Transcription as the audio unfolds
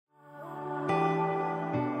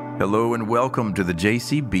Hello and welcome to the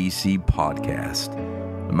JCBC podcast.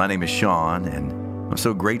 My name is Sean, and I'm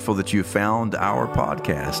so grateful that you found our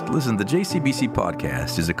podcast. Listen, the JCBC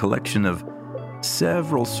podcast is a collection of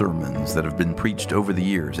several sermons that have been preached over the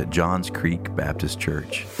years at Johns Creek Baptist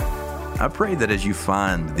Church. I pray that as you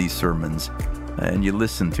find these sermons and you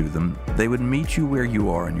listen to them, they would meet you where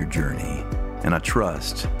you are in your journey. And I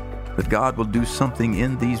trust that God will do something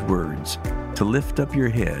in these words to lift up your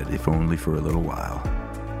head, if only for a little while.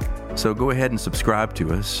 So go ahead and subscribe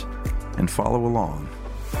to us and follow along.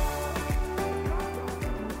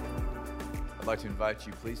 I'd like to invite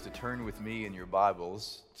you, please, to turn with me in your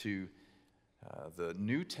Bibles to the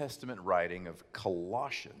New Testament writing of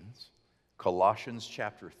Colossians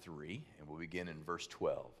chapter 3, and we'll begin in verse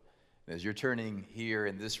 12. And as you're turning here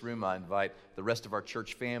in this room, I invite the rest of our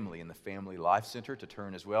church family in the Family Life Center to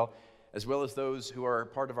turn as well as those who are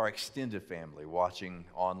part of our extended family watching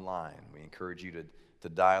online. We encourage you to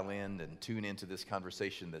dial in and tune into this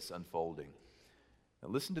conversation that's unfolding. Now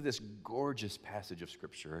listen to this gorgeous passage of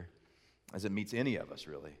Scripture as it meets any of us,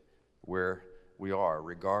 really, where we are,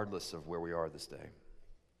 regardless of where we are this day.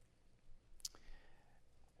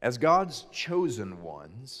 As God's chosen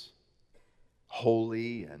ones,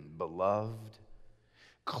 holy and beloved,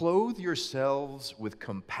 clothe yourselves with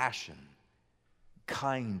compassion,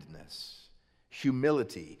 kindness,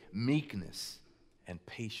 humility, meekness, and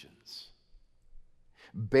patience.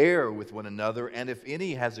 Bear with one another, and if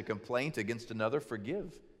any has a complaint against another,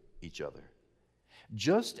 forgive each other.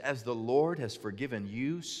 Just as the Lord has forgiven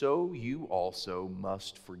you, so you also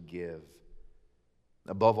must forgive.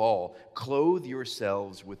 Above all, clothe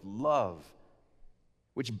yourselves with love,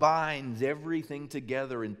 which binds everything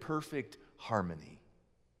together in perfect harmony.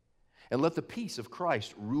 And let the peace of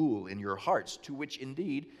Christ rule in your hearts, to which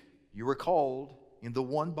indeed you were called in the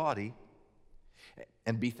one body,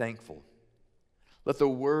 and be thankful. Let the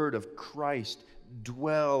word of Christ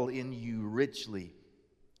dwell in you richly.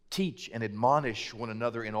 Teach and admonish one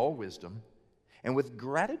another in all wisdom, and with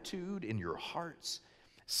gratitude in your hearts,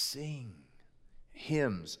 sing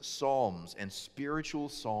hymns, psalms, and spiritual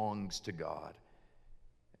songs to God.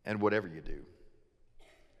 And whatever you do,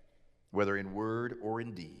 whether in word or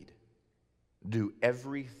in deed, do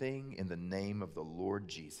everything in the name of the Lord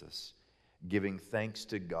Jesus, giving thanks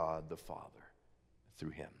to God the Father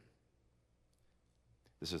through him.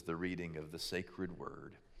 This is the reading of the sacred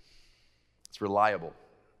word. It's reliable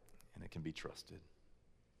and it can be trusted.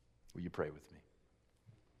 Will you pray with me?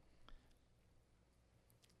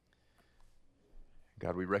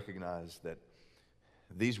 God, we recognize that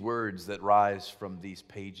these words that rise from these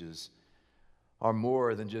pages are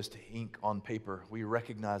more than just ink on paper. We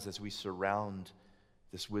recognize as we surround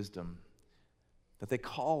this wisdom that they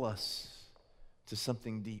call us to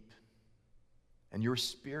something deep. And your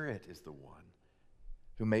Spirit is the one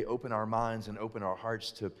who may open our minds and open our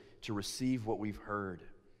hearts to receive what we've heard.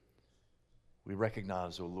 We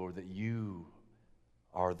recognize, O Lord, that you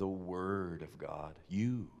are the Word of God.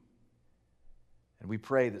 You. And we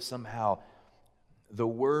pray that somehow the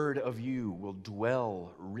word of you will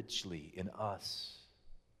dwell richly in us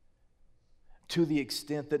to the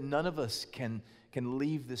extent that none of us can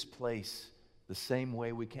leave this place the same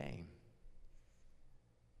way we came.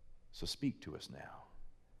 So speak to us now,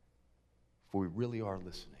 for we really are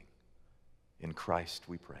listening. In Christ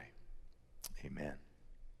we pray. Amen.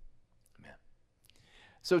 Amen.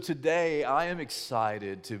 So today I am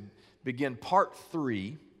excited to begin part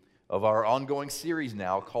 3 of our ongoing series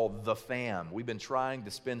now called The Fam. We've been trying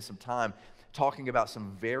to spend some time talking about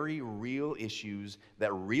some very real issues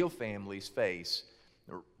that real families face,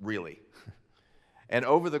 really. And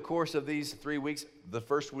over the course of these 3 weeks, the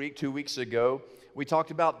first week, 2 weeks ago, we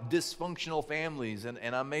talked about dysfunctional families,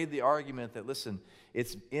 and I made the argument that, listen,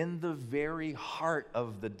 it's in the very heart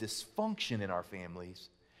of the dysfunction in our families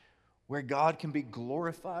where God can be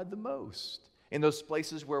glorified the most. In those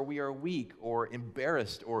places where we are weak or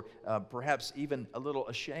embarrassed or perhaps even a little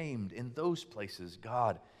ashamed, in those places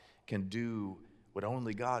God can do what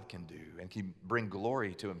only God can do and can bring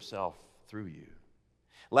glory to himself through you.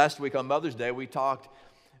 Last week on Mother's Day, we talked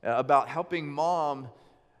about helping mom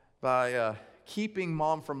by keeping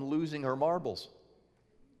mom from losing her marbles.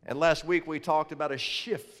 And last week we talked about a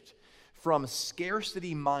shift from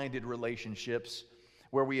scarcity-minded relationships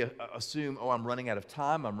where we assume, I'm running out of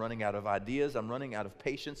time, I'm running out of ideas, I'm running out of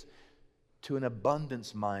patience, to an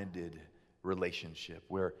abundance-minded relationship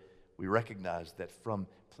where we recognize that from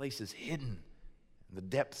places hidden in the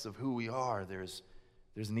depths of who we are, there's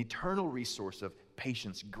an eternal resource of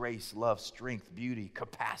patience, grace, love, strength, beauty,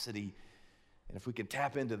 capacity. And if we can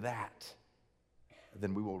tap into that,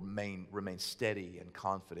 then we will remain steady and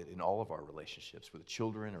confident in all of our relationships with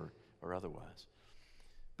children or otherwise.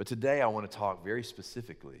 But today I want to talk very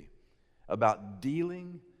specifically about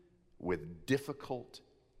dealing with difficult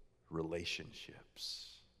relationships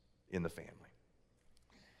in the family.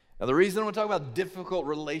 Now, the reason I want to talk about difficult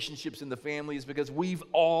relationships in the family is because we've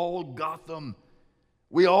all got them.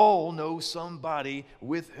 We all know somebody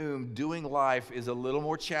with whom doing life is a little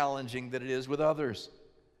more challenging than it is with others.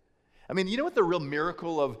 I mean, you know what the real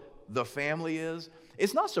miracle of the family is?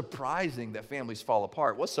 It's not surprising that families fall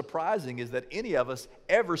apart. What's surprising is that any of us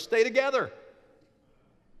ever stay together.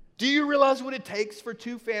 Do you realize what it takes for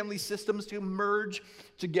two family systems to merge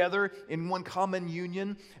together in one common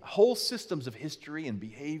union? Whole systems of history and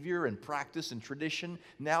behavior and practice and tradition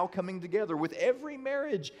now coming together with every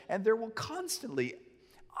marriage. And there will constantly,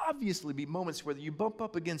 obviously, be moments where you bump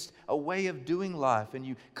up against a way of doing life and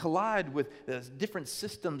you collide with different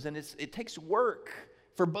systems, and it takes work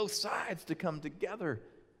for both sides to come together.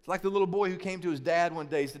 It's like the little boy who came to his dad one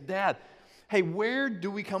day. He said, "Dad, hey, where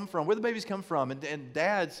do we come from? Where do the babies come from?" And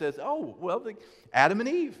Dad says, "Oh, well, Adam and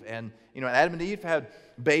Eve." And, Adam and Eve had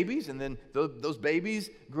babies, and then those babies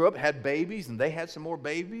grew up, had babies, and they had some more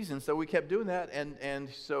babies, and so we kept doing that, and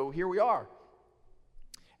so here we are.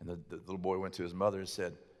 And the little boy went to his mother and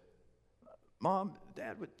said, Mom,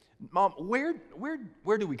 where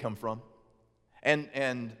do we come from?"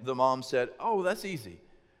 And the mom said, "Oh, that's easy.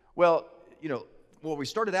 Well, we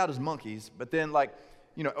started out as monkeys, but then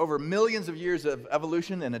over millions of years of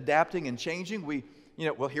evolution and adapting and changing,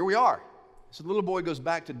 here we are." So the little boy goes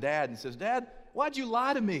back to Dad and says, "Dad, why'd you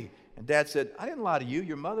lie to me?" And Dad said, "I didn't lie to you.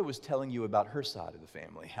 Your mother was telling you about her side of the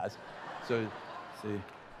family." So, see,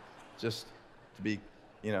 just to be,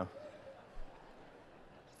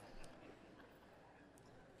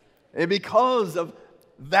 And because of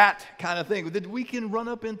that kind of thing, that we can run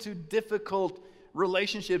up into difficult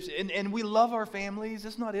relationships, and we love our families.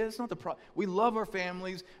 That's not it. It's not the problem. We love our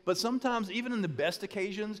families, but sometimes, even in the best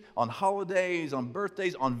occasions, on holidays, on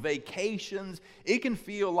birthdays, on vacations, it can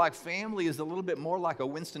feel like family is a little bit more like a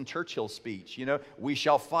Winston Churchill speech. We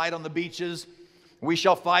shall fight on the beaches, we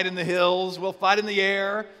shall fight in the hills, we'll fight in the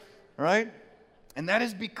air, right? And that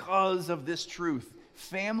is because of this truth.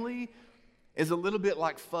 Family is a little bit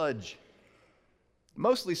like fudge,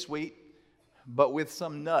 mostly sweet, but with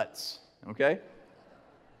some nuts, okay?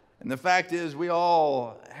 And the fact is, we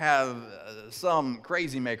all have some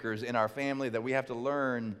crazy makers in our family that we have to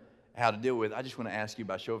learn how to deal with. I just want to ask you,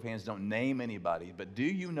 by show of hands, don't name anybody, but do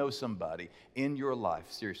you know somebody in your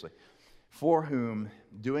life, seriously, for whom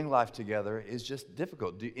doing life together is just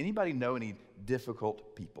difficult? Do anybody know any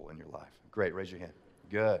difficult people in your life? Great, raise your hand.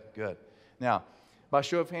 Good. Now, by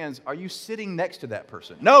show of hands, are you sitting next to that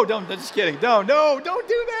person? No, don't, just kidding. Don't do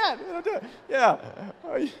that. Don't do it. Yeah.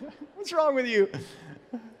 What's wrong with you?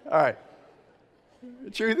 All right.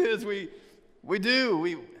 The truth is, we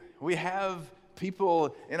have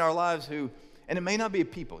people in our lives who, and it may not be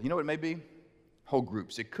people. You know what it may be? Whole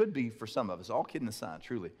groups. It could be, for some of us, all kidding aside,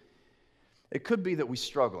 truly. It could be that we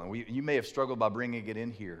struggle, and you may have struggled by bringing it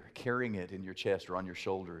in here, carrying it in your chest or on your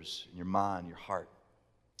shoulders, in your mind, your heart,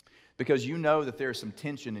 because you know that there's some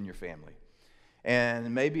tension in your family.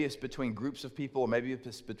 And maybe it's between groups of people, or maybe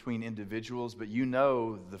it's between individuals, but you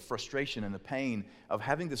know the frustration and the pain of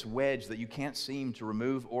having this wedge that you can't seem to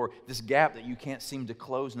remove, or this gap that you can't seem to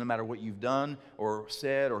close no matter what you've done or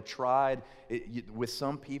said or tried. With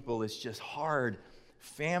some people, it's just hard.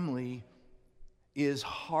 Family is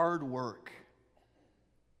hard work.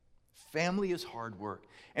 Family is hard work.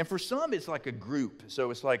 And for some, it's like a group. So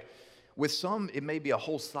it's like, with some, it may be a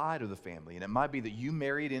whole side of the family, and it might be that you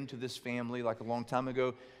married into this family like a long time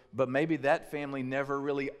ago, but maybe that family never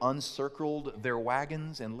really uncircled their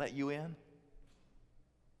wagons and let you in.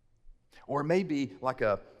 Or maybe like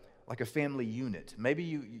a family unit. Maybe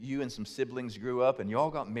you and some siblings grew up and you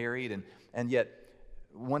all got married, and yet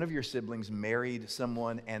one of your siblings married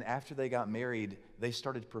someone, and after they got married, they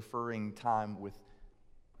started preferring time with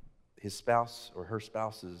his spouse or her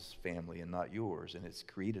spouse's family and not yours, and it's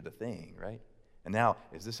created a thing, right? And now,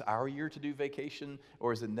 is this our year to do vacation,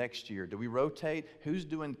 or is it next year? Do we rotate? Who's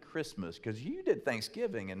doing Christmas? Because you did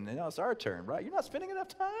Thanksgiving, and now it's our turn, right? You're not spending enough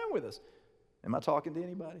time with us. Am I talking to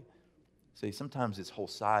anybody? See, sometimes it's whole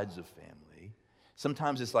sides of family.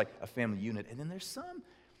 Sometimes it's like a family unit, and then there's some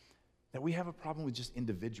that we have a problem with just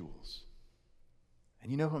individuals.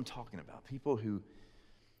 And you know who I'm talking about. People who,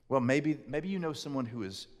 well, maybe you know someone who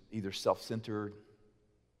is either self-centered,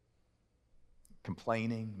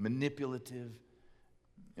 complaining, manipulative.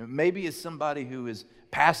 Maybe it's somebody who is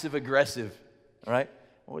passive-aggressive, all right?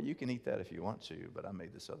 Well, you can eat that if you want to, but I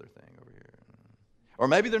made this other thing over here. Or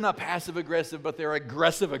maybe they're not passive aggressive, but they're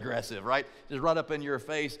aggressive aggressive, right? Just right up in your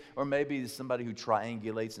face. Or maybe it's somebody who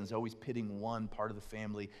triangulates and is always pitting one part of the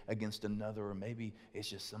family against another. Or maybe it's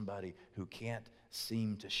just somebody who can't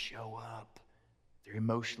seem to show up. They're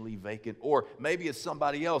emotionally vacant. Or maybe it's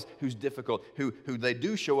somebody else who's difficult, who they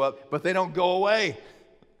do show up, but they don't go away.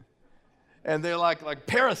 And they're like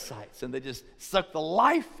parasites, and they just suck the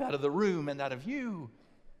life out of the room and out of you.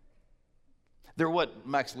 They're what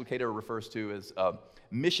Max Lucado refers to as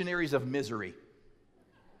missionaries of misery.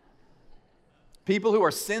 People who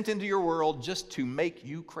are sent into your world just to make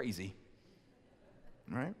you crazy.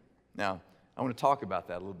 All right? Now, I want to talk about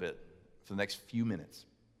that a little bit for the next few minutes.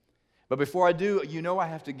 But before I do, I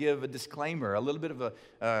have to give a disclaimer, a little bit of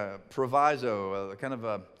a proviso, a kind of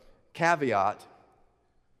a caveat.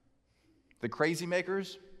 The crazy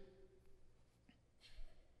makers,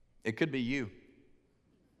 it could be you.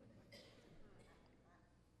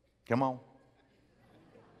 Come on.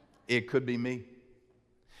 It could be me.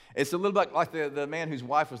 It's a little bit like the man whose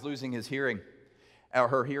wife was losing his hearing, or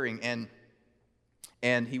her hearing,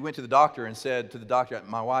 and he went to the doctor and said to the doctor,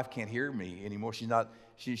 my wife can't hear me anymore.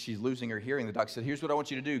 She's losing her hearing. The doctor said, here's what I want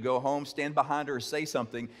you to do. Go home, stand behind her, say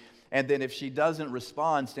something. And then if she doesn't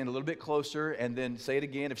respond, stand a little bit closer and then say it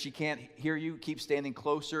again. If she can't hear you, keep standing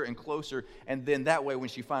closer and closer. And then that way, when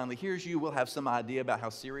she finally hears you, we'll have some idea about how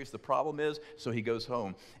serious the problem is. So he goes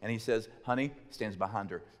home and he says, honey, stands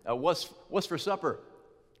behind her. What's for supper?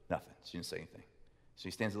 Nothing. She didn't say anything. So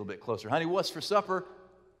he stands a little bit closer. Honey, what's for supper?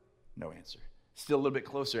 No answer. Still a little bit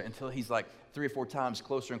closer until he's like 3 or 4 times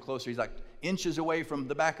closer and closer. He's like inches away from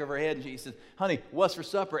the back of her head. And he says, honey, what's for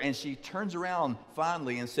supper? And she turns around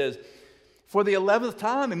finally and says, for the 11th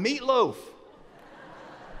time, a meatloaf.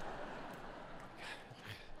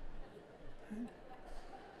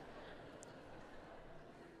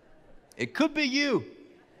 It could be you.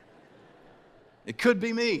 It could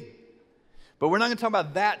be me. But we're not going to talk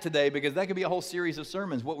about that today because that could be a whole series of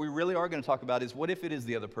sermons. What we really are going to talk about is what if it is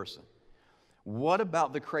the other person? What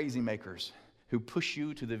about the crazy makers who push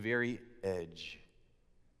you to the very edge?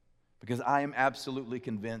 Because I am absolutely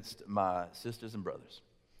convinced, my sisters and brothers,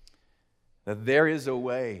 that there is a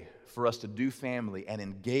way for us to do family and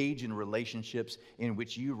engage in relationships in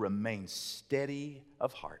which you remain steady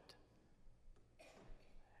of heart,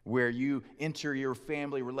 where you enter your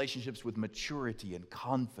family relationships with maturity and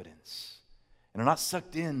confidence and are not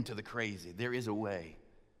sucked into the crazy. There is a way.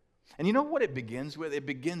 And you know what it begins with? It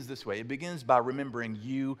begins this way. It begins by remembering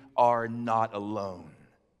you are not alone.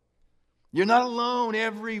 You're not alone.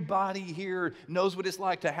 Everybody here knows what it's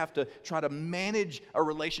like to have to try to manage a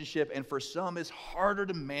relationship, and for some it's harder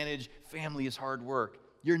to manage. Family is hard work.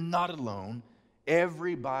 You're not alone.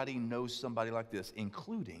 Everybody knows somebody like this,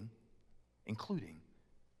 including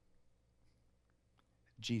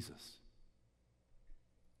Jesus.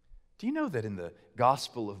 Do you know that in the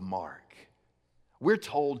Gospel of Mark, we're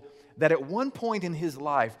told that at one point in his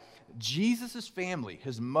life, Jesus' family,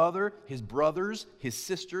 his mother, his brothers, his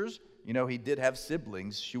sisters, he did have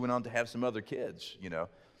siblings. She went on to have some other kids,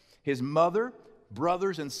 His mother,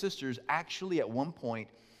 brothers, and sisters actually at one point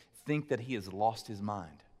think that he has lost his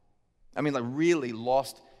mind. I mean, like really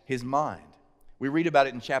lost his mind. We read about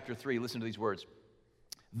it in chapter 3. Listen to these words.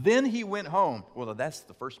 Then he went home. Well, that's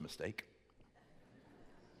the first mistake.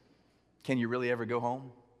 Can you really ever go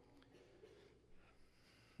home?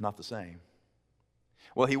 Not the same.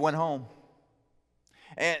 Well, he went home.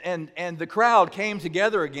 And the crowd came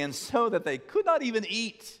together again so that they could not even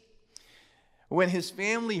eat. When his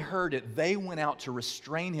family heard it, they went out to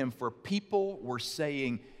restrain him, for people were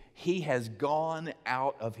saying, he has gone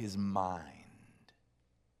out of his mind.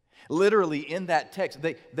 Literally, in that text,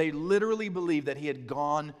 they literally believed that he had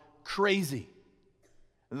gone crazy.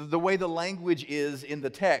 The way the language is in the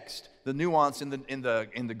text, the nuance in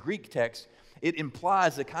the Greek text, it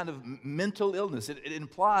implies a kind of mental illness. It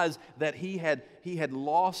implies that he had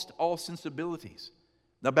lost all sensibilities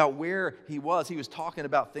about where he was. He was talking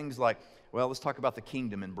about things like, well, let's talk about the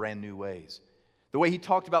kingdom in brand new ways. The way he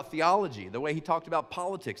talked about theology, the way he talked about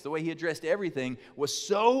politics, the way he addressed everything was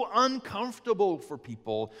so uncomfortable for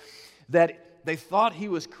people that they thought he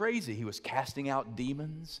was crazy. He was casting out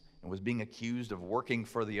demons and was being accused of working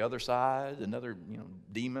for the other side, another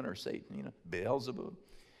demon or Satan, Beelzebub.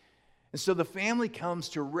 And so the family comes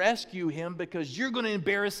to rescue him because you're going to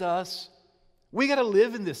embarrass us. We got to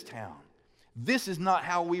live in this town. This is not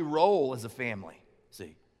how we roll as a family.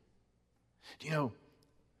 See? Do you know,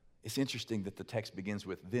 it's interesting that the text begins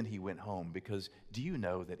with, then he went home, because do you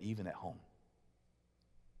know that even at home,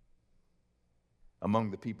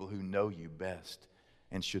 among the people who know you best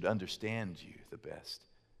and should understand you the best,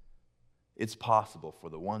 it's possible for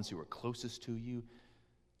the ones who are closest to you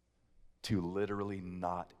to literally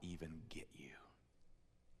not even get you,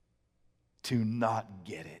 to not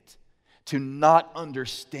get it, to not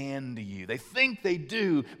understand you. They think they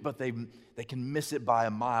do, but they can miss it by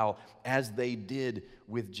a mile, as they did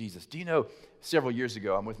with Jesus. Do you know, several years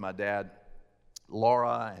ago, I'm with my dad.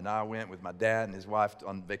 Laura and I went with my dad and his wife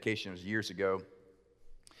on vacation. It was years ago.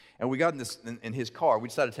 And we got in his car. We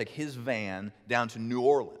decided to take his van down to New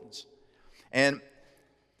Orleans. And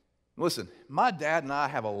listen, my dad and I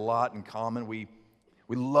have a lot in common. We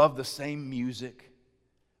love the same music.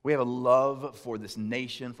 We have a love for this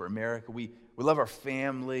nation, for America. We love our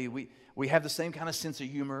family. We have the same kind of sense of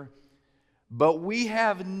humor. But we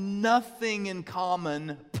have nothing in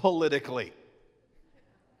common politically.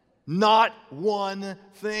 Not one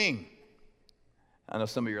thing. I know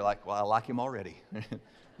some of you are like, well, I like him already.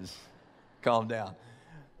 Just calm down.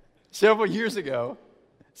 Several years ago,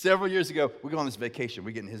 we go on this vacation.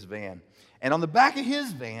 We get in his van. And on the back of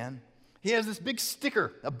his van, he has this big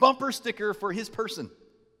sticker, a bumper sticker for his person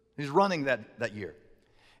who's running that year.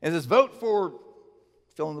 And it says, vote for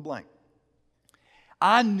fill in the blank.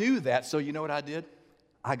 I knew that, so you know what I did?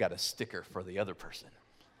 I got a sticker for the other person.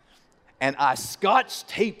 And I scotch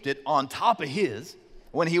taped it on top of his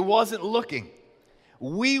when he wasn't looking.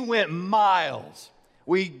 We went miles.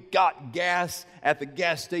 We got gas at the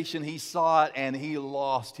gas station. He saw it and he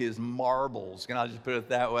lost his marbles. Can I just put it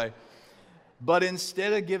that way? But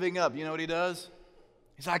instead of giving up, you know what he does?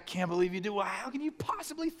 He said, I can't believe you do. Well, how can you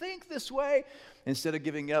possibly think this way? Instead of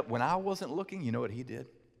giving up, when I wasn't looking, you know what he did?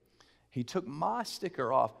 He took my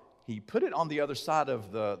sticker off. He put it on the other side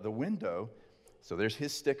of the window. So there's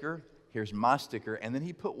his sticker. Here's my sticker. And then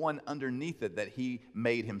he put one underneath it that he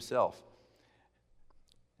made himself.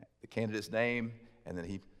 The candidate's name. And then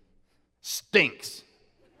he stinks.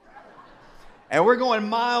 And we're going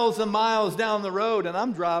miles and miles down the road. And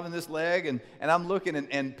I'm driving this leg. And I'm looking.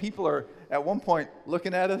 And people are at one point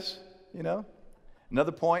looking at us, you know.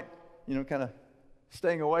 Another point, you know, kind of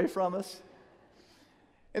staying away from us.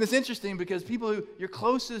 And it's interesting because people who you're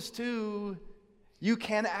closest to, you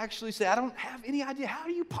can actually say, I don't have any idea. How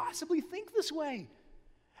do you possibly think this way?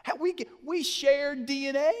 We share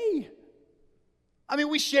DNA. I mean,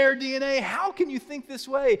 we share DNA. How can you think this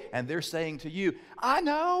way? And they're saying to you, I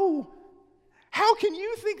know. How can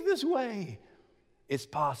you think this way? It's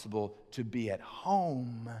possible to be at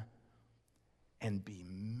home and be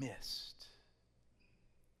missed.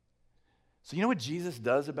 So you know what Jesus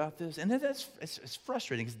does about this? And it's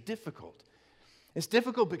frustrating. It's difficult. It's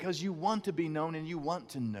difficult because you want to be known and you want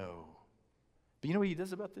to know. But you know what he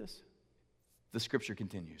does about this? The scripture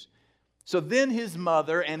continues. So then his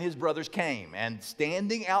mother and his brothers came, and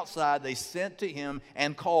standing outside, they sent to him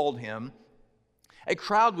and called him. A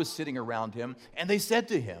crowd was sitting around him, and they said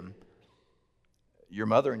to him, your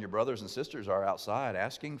mother and your brothers and sisters are outside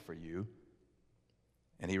asking for you.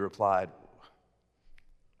 And he replied,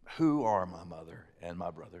 who are my mother and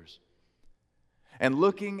my brothers? And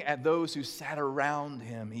looking at those who sat around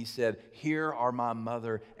him, he said, here are my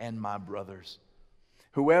mother and my brothers.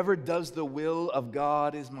 Whoever does the will of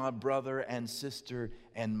God is my brother and sister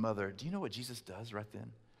and mother. Do you know what Jesus does right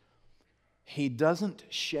then? He doesn't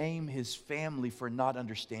shame his family for not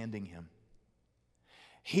understanding him.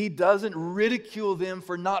 He doesn't ridicule them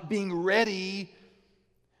for not being ready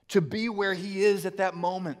to be where he is at that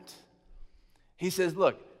moment. He says,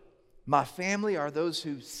 look, my family are those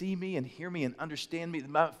who see me and hear me and understand me.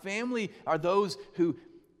 My family are those who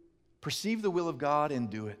perceive the will of God and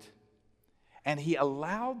do it. And he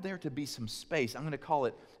allowed there to be some space. I'm going to call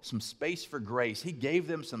it some space for grace. He gave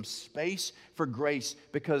them some space for grace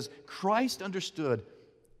because Christ understood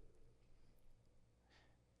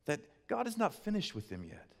that God is not finished with them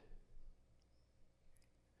yet.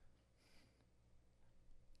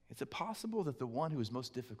 Is it possible that the one who is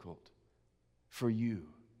most difficult for you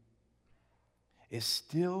is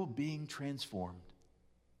still being transformed?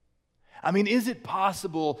 I mean, is it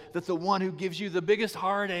possible that the one who gives you the biggest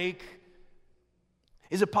heartache,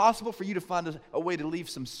 is it possible for you to find a way to leave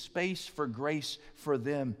some space for grace for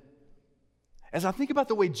them? As I think about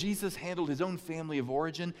the way Jesus handled his own family of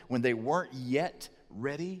origin when they weren't yet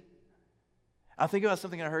ready, I think about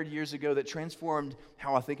something I heard years ago that transformed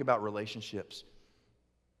how I think about relationships.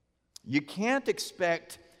 You can't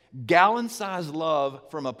expect gallon-sized love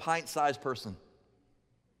from a pint-sized person.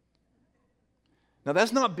 Now,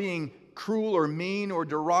 that's not being cruel or mean or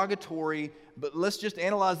derogatory, but let's just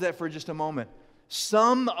analyze that for just a moment.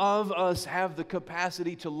 Some of us have the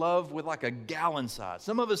capacity to love with like a gallon size.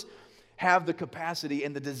 Some of us have the capacity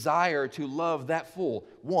and the desire to love that full.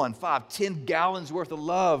 1, 5, 10 gallons worth of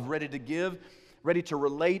love ready to give, ready to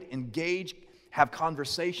relate, engage, have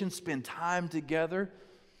conversations, spend time together.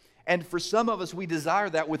 And for some of us, we desire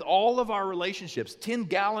that with all of our relationships, 10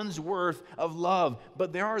 gallons worth of love.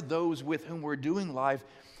 But there are those with whom we're doing life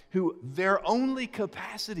who their only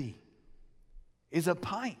capacity is a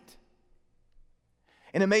pint.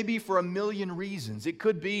 And it may be for a million reasons. It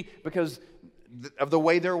could be because of the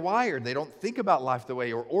way they're wired. They don't think about life the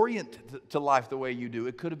way or orient to life the way you do.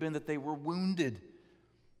 It could have been that they were wounded.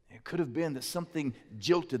 It could have been that something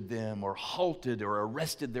jilted them or halted or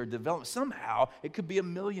arrested their development. Somehow, it could be a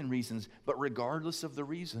million reasons. But regardless of the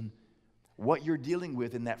reason, what you're dealing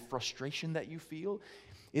with in that frustration that you feel,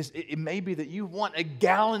 it may be that you want a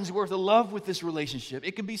gallon's worth of love with this relationship.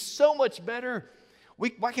 It can be so much better.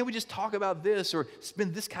 Why can't we just talk about this or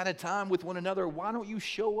spend this kind of time with one another? Why don't you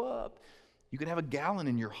show up? You can have a gallon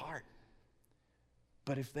in your heart.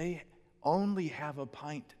 But if they only have a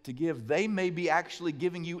pint to give, they may be actually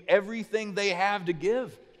giving you everything they have to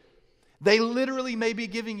give. They literally may be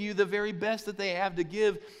giving you the very best that they have to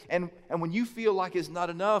give. And when you feel like it's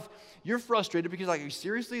not enough, you're frustrated because like, are you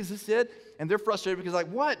seriously? Is this it? And they're frustrated because like,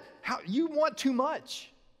 what? How? You want too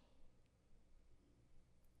much.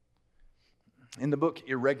 In the book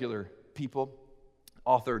Irregular People,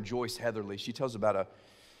 author Joyce Heatherly, she tells about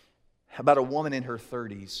a woman in her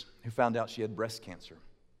 30s who found out she had breast cancer.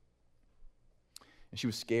 And she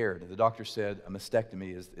was scared. The doctor said a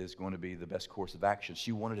mastectomy is going to be the best course of action.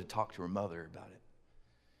 She wanted to talk to her mother about it.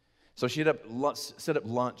 So she set up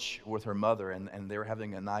lunch with her mother, and they were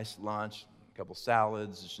having a nice lunch, a couple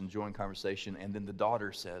salads, just enjoying conversation. And then the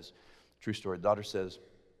daughter says, true story, the daughter says,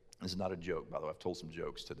 this is not a joke, by the way. I've told some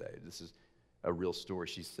jokes today. This is a real story.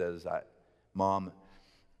 She says, Mom,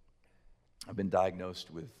 I've been diagnosed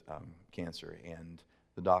with cancer, and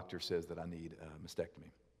the doctor says that I need a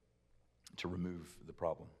mastectomy to remove the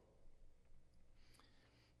problem.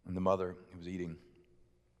 And the mother, who was eating,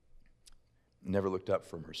 never looked up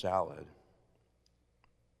from her salad.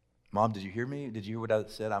 Mom, did you hear me? Did you hear what I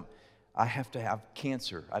said? I have to have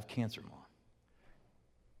cancer. I have cancer, Mom.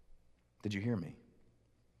 Did you hear me?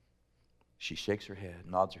 She shakes her head,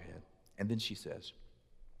 nods her head, and then she says,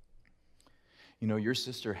 you know, your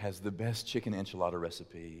sister has the best chicken enchilada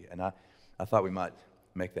recipe, and I thought we might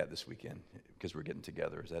make that this weekend because we're getting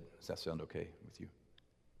together. Does that sound okay with you?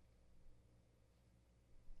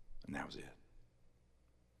 And that was it.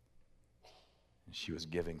 And she was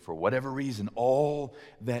giving, for whatever reason, all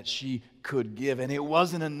that she could give, and it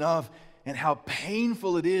wasn't enough. And how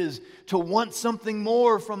painful it is to want something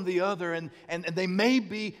more from the other, and they may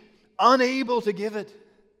be unable to give it.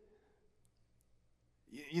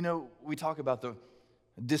 You know, we talk about the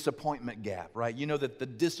disappointment gap, right? You know that the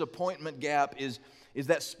disappointment gap is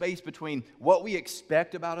that space between what we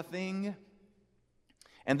expect about a thing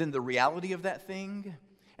and then the reality of that thing.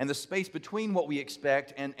 And the space between what we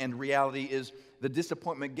expect and reality is the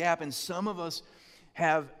disappointment gap. And some of us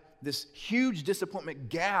have this huge disappointment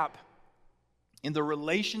gap in the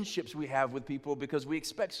relationships we have with people because we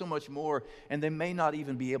expect so much more, and they may not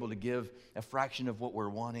even be able to give a fraction of what we're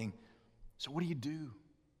wanting. So what do?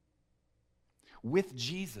 With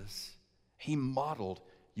Jesus, He modeled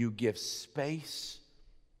you give space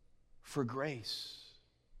for grace.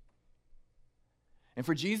 And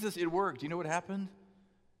for Jesus, it worked. You know what happened?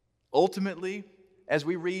 Ultimately, as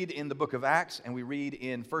we read in the book of Acts, and we read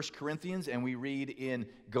in 1 Corinthians, and we read in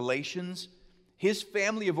Galatians, His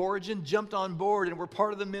family of origin jumped on board and were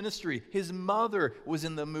part of the ministry. His mother was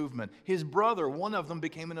in the movement. His brother, one of them,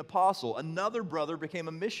 became an apostle. Another brother became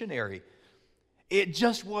a missionary. It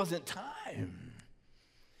just wasn't time.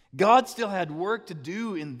 God still had work to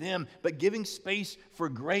do in them, but giving space for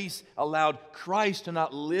grace allowed Christ to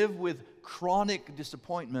not live with chronic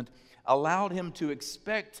disappointment, allowed Him to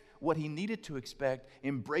expect what He needed to expect,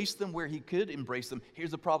 embrace them where He could embrace them.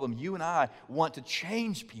 Here's the problem. You and I want to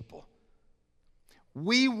change people.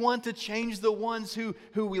 We want to change the ones who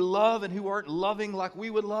we love and who aren't loving like we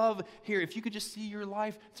would love. Here, if you could just see your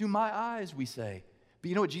life through my eyes, we say. But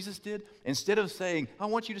you know what Jesus did? Instead of saying, I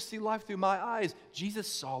want you to see life through my eyes, Jesus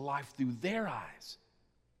saw life through their eyes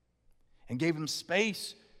and gave them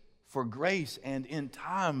space for grace. And in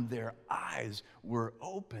time, their eyes were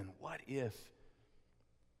open. What if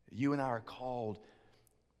you and I are called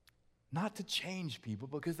not to change people,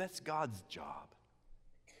 because that's God's job,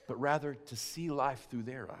 but rather to see life through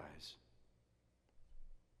their eyes.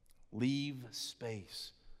 Leave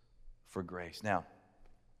space for grace. Now,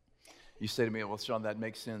 you say to me, well, Sean, that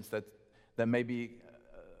makes sense. That may be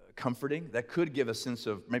comforting. That could give a sense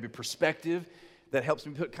of maybe perspective. That helps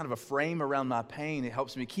me put kind of a frame around my pain. It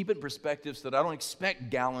helps me keep it in perspective so that I don't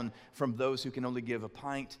expect gallon from those who can only give a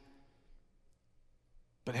pint.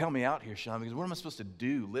 But help me out here, Sean, because what am I supposed to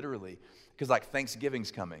do, literally? Because like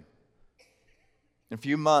Thanksgiving's coming. In a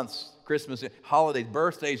few months, Christmas, holidays,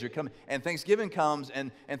 birthdays are coming, and Thanksgiving comes,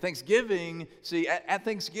 and Thanksgiving, see, at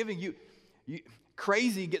Thanksgiving, you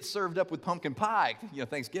crazy gets served up with pumpkin pie,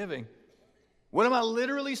 Thanksgiving. What am I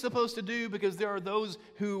literally supposed to do? Because there are those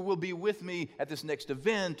who will be with me at this next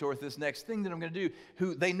event or at this next thing that I'm going to do,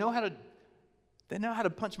 who they know how to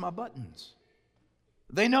punch my buttons.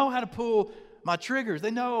 They know how to pull my triggers.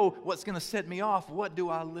 They know what's going to set me off. What do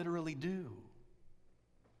I literally do?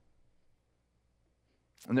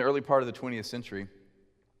 In the early part of the 20th century,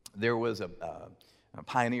 there was a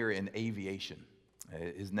pioneer in aviation.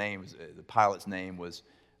 The pilot's name was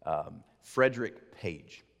Frederick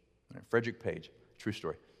Page. Frederick Page, true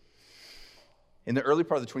story. In the early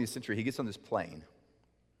part of the 20th century, he gets on this plane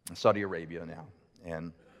in Saudi Arabia now,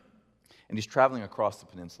 and he's traveling across the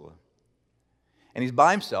peninsula. And he's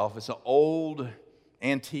by himself. It's an old,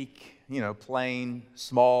 antique, plane,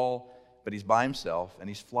 small, but he's by himself, and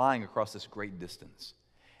he's flying across this great distance.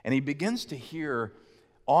 And he begins to hear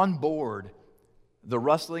on board the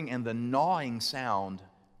rustling and the gnawing sound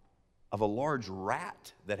of a large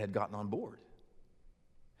rat that had gotten on board.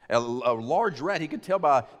 A large rat, he could tell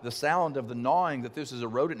by the sound of the gnawing that this is a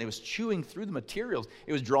rodent, and it was chewing through the materials.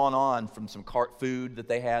 It was drawn on from some food that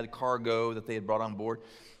they had, cargo that they had brought on board,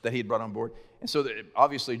 that he had brought on board. And so it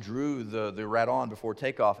obviously drew the rat on before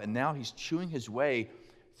takeoff, and now he's chewing his way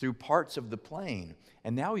through parts of the plane.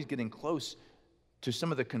 And now he's getting close to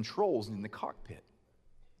some of the controls in the cockpit.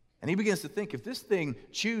 And he begins to think, if this thing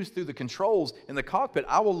chews through the controls in the cockpit,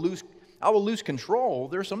 I will lose control.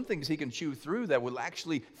 There are some things he can chew through that will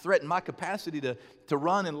actually threaten my capacity to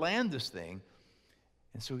run and land this thing.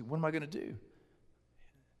 And so what am I going to do?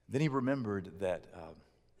 Then he remembered that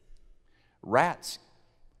rats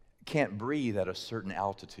can't breathe at a certain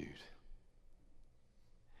altitude.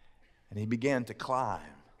 And he began to climb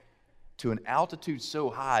to an altitude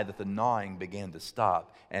so high that the gnawing began to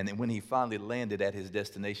stop. And when he finally landed at his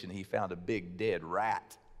destination, he found a big dead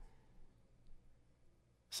rat.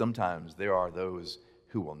 Sometimes there are those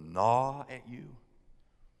who will gnaw at you,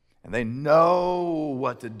 and they know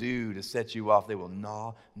what to do to set you off. They will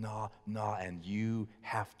gnaw, and you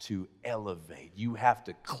have to elevate. You have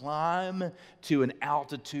to climb to an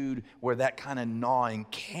altitude where that kind of gnawing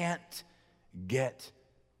can't get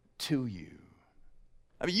to you.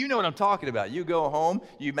 I mean, you know what I'm talking about. You go home,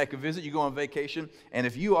 you make a visit, you go on vacation, and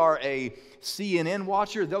if you are a CNN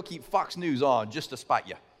watcher, they'll keep Fox News on just to spite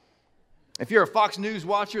you. If you're a Fox News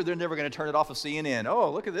watcher, they're never going to turn it off of CNN.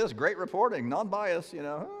 Oh, look at this, great reporting, non-biased,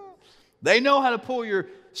 They know how to pull your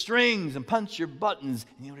strings and punch your buttons.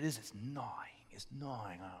 And you know what it is? It's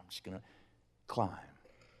gnawing. Oh, I'm just going to climb.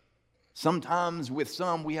 Sometimes with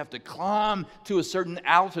some, we have to climb to a certain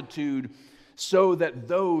altitude so that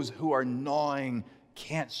those who are gnawing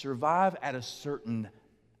can't survive at a certain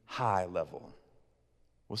high level.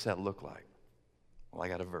 What's that look like? Well, I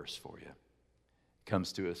got a verse for you. It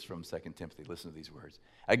comes to us from 2 Timothy. Listen to these words.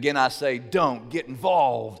 Again, I say, don't get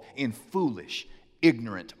involved in foolish,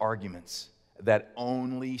 ignorant arguments that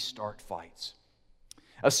only start fights.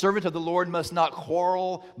 A servant of the Lord must not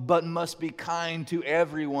quarrel, but must be kind to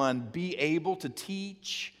everyone, be able to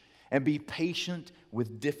teach, and be patient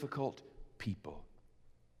with difficult people.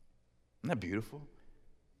 Isn't that beautiful?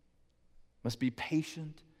 Must be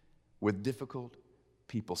patient with difficult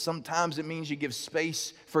people. Sometimes it means you give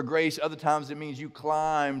space for grace. Other times it means you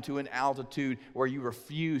climb to an altitude where you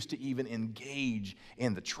refuse to even engage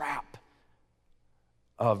in the trap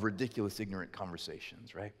of ridiculous, ignorant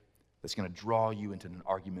conversations, right? That's going to draw you into an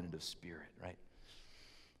argumentative spirit, right?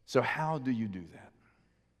 So how do you do that?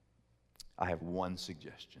 I have one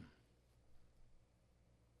suggestion.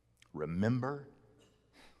 Remember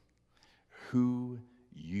who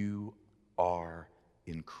you are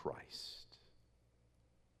in Christ.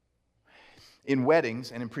 In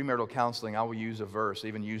weddings and in premarital counseling, I will use a verse. I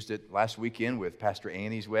even used it last weekend with Pastor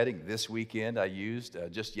Annie's wedding. This weekend I used,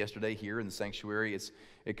 just yesterday here in the sanctuary,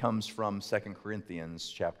 it comes from 2 Corinthians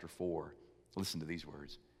chapter 4. Listen to these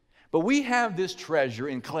words. But we have this treasure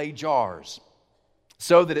in clay jars,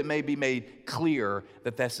 so that it may be made clear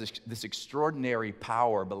that this extraordinary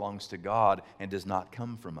power belongs to God and does not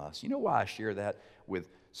come from us. You know why I share that with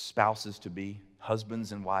spouses to be,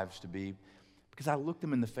 husbands and wives to be? Because I look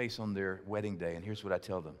them in the face on their wedding day, and here's what I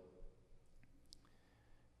tell them.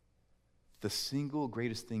 The single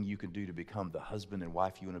greatest thing you can do to become the husband and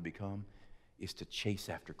wife you want to become is to chase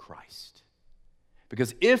after Christ.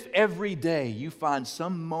 Because if every day you find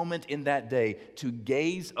some moment in that day to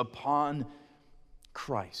gaze upon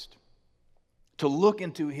Christ, to look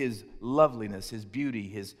into His loveliness, His beauty,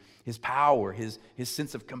 His power, His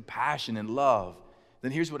sense of compassion and love,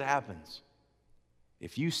 then here's what happens.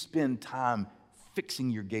 If you spend time fixing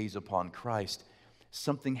your gaze upon Christ,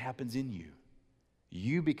 something happens in you.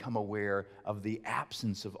 You become aware of the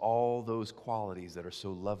absence of all those qualities that are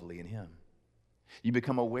so lovely in Him. You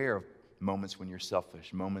become aware of moments when you're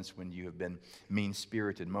selfish, moments when you have been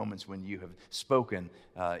mean-spirited, moments when you have spoken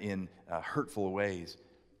in hurtful ways,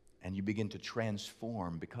 and you begin to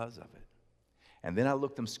transform because of it. And then I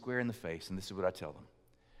look them square in the face, and this is what I tell them.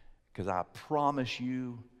 Because I promise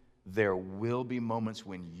you, there will be moments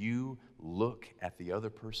when you look at the other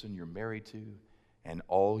person you're married to, and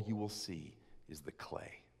all you will see is the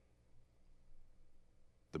clay,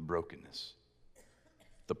 the brokenness,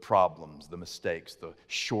 the problems, the mistakes, the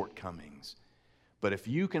shortcomings. But if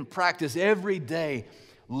you can practice every day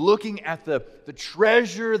looking at the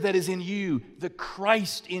treasure that is in you, the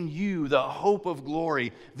Christ in you, the hope of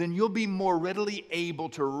glory, then you'll be more readily able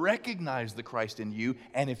to recognize the Christ in you.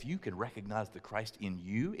 And if you can recognize the Christ in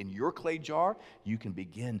you, in your clay jar, you can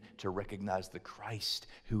begin to recognize the Christ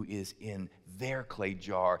who is in their clay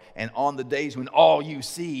jar. And on the days when all you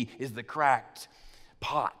see is the cracked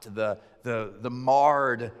pot, the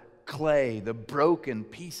marred clay, the broken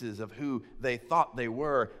pieces of who they thought they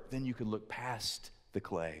were, then you can look past the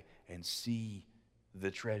clay and see the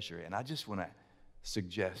treasure. And I just want to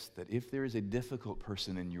suggest that if there is a difficult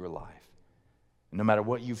person in your life, no matter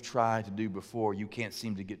what you've tried to do before, you can't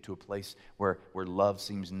seem to get to a place where love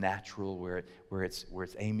seems natural, where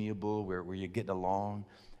it's amiable, where you're getting along,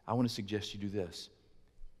 I want to suggest you do this.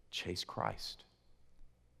 Chase Christ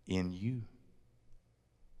in you.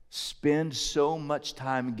 Spend so much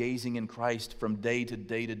time gazing in Christ from day to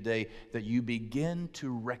day to day that you begin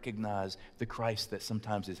to recognize the Christ that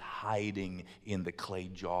sometimes is hiding in the clay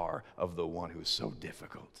jar of the one who is so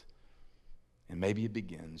difficult. And maybe it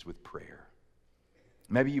begins with prayer.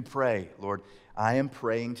 Maybe you pray, Lord, I am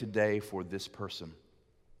praying today for this person.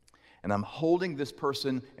 And I'm holding this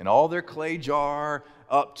person and all their clay jar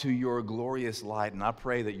up to your glorious light. And I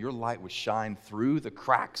pray that your light would shine through the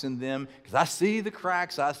cracks in them. Because I see the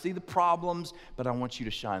cracks, I see the problems, but I want you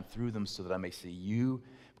to shine through them so that I may see you.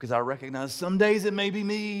 Because I recognize some days it may be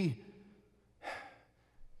me.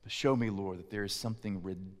 But show me, Lord, that there is something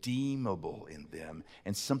redeemable in them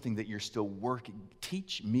and something that you're still working.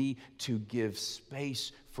 Teach me to give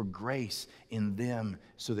space for grace in them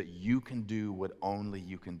so that you can do what only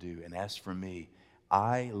you can do. And as for me,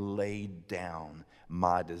 I lay down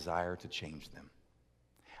my desire to change them.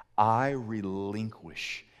 I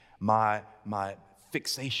relinquish my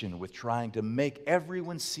fixation with trying to make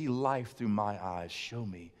everyone see life through my eyes. Show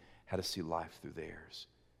me how to see life through theirs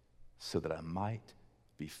so that I might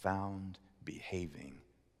be found behaving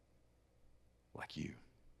like you.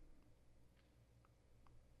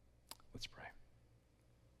 Let's pray.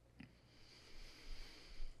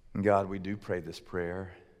 God, we do pray this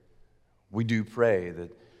prayer. We do pray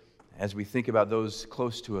that as we think about those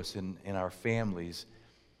close to us in our families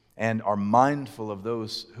and are mindful of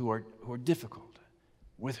those who are difficult,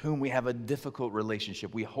 with whom we have a difficult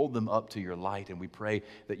relationship, we hold them up to your light and we pray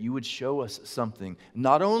that you would show us something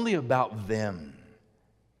not only about them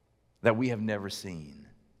that we have never seen,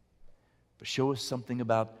 but show us something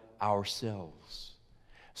about ourselves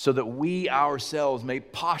so that we ourselves may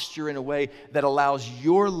posture in a way that allows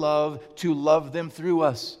your love to love them through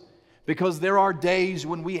us. Because there are days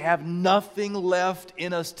when we have nothing left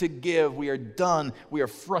in us to give. We are done. We are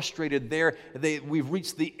frustrated there. We've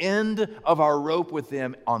reached the end of our rope with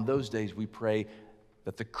them. On those days, we pray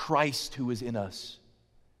that the Christ who is in us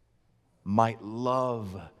might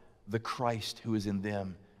love the Christ who is in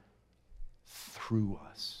them through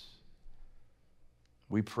us.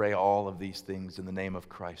 We pray all of these things in the name of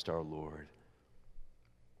Christ our Lord.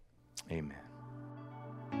 Amen.